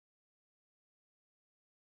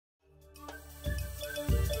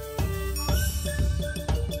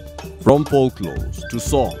From folklores to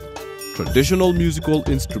song, traditional musical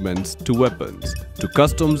instruments to weapons, to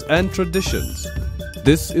customs and traditions,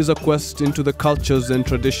 this is a quest into the cultures and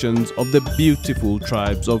traditions of the beautiful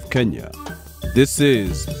tribes of Kenya. This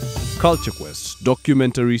is Culture Quest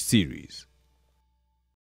documentary series.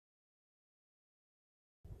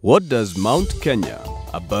 What does Mount Kenya,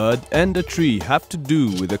 a bird and a tree, have to do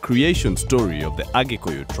with the creation story of the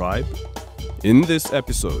Kikuyu tribe? In this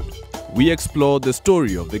episode, we explore the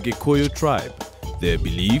story of the Kikuyu tribe, their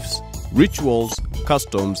beliefs, rituals,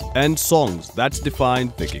 customs, and songs that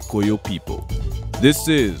define the Kikuyu people. This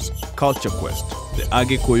is Culture Quest, the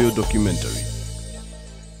Kikuyu documentary.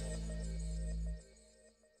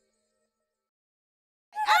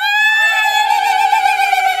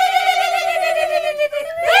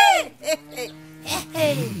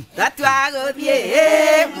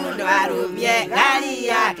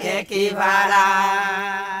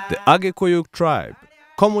 The Kikuyu tribe,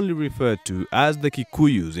 commonly referred to as the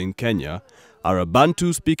Kikuyus in Kenya, are a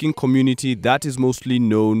Bantu-speaking community that is mostly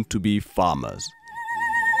known to be farmers.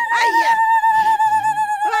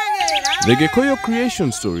 The Kikuyu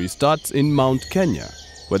creation story starts in Mount Kenya,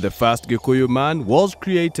 where the first Kikuyu man was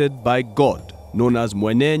created by God, known as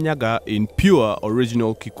Mwene Nyaga in pure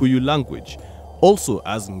original Kikuyu language, also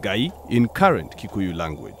as Ngai in current Kikuyu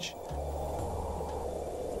language.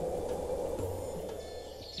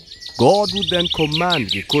 God would then command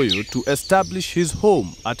Kikuyu to establish his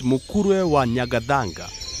home at Mukurwe wa Nyagadanga.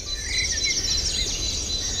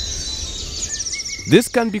 This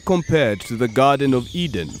can be compared to the Garden of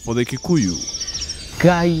Eden for the Kikuyu.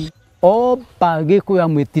 Ngai oba Gikuyu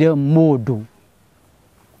amwitire mundu.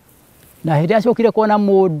 Na hindi acokire kuona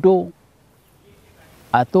mundu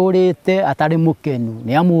aturite atari mukenu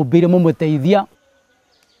ni amumbire mumuteithia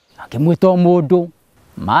akimwita mundu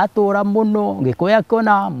matura muno Gikuyu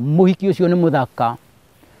akona muhiki ucio ni muthaka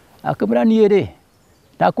akimira nie ri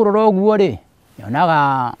ndakurora uguo ri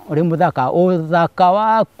yonaga uri muthaka uthaka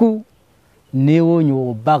waku ni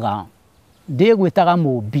unyumbaga ndigwitaga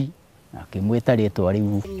mumbi akimwita ritwa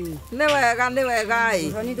riu ni wega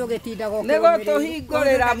ni tugitindago nigo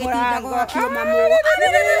tuhingurira murango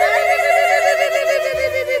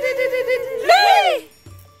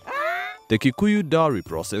The Kikuyu dowry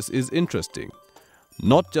process is interesting,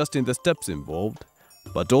 not just in the steps involved,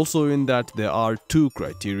 but also in that there are two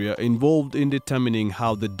criteria involved in determining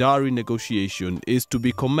how the dowry negotiation is to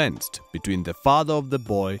be commenced between the father of the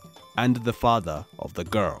boy and the father of the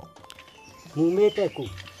girl.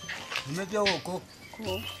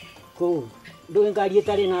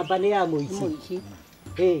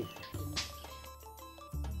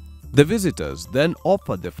 The visitors then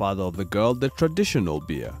offered the father of the girl the traditional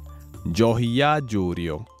beer, Njohiya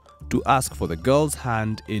Jorio, to ask for the girl's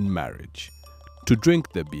hand in marriage. To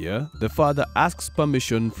drink the beer, the father asks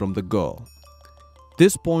permission from the girl.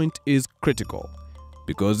 This point is critical,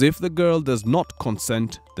 because if the girl does not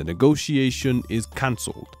consent, the negotiation is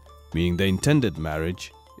cancelled, meaning the intended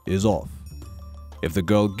marriage is off. If the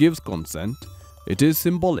girl gives consent, it is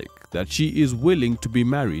symbolic that she is willing to be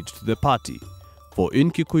married to the party, for in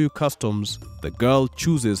Kikuyu customs, the girl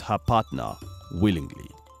chooses her partner willingly.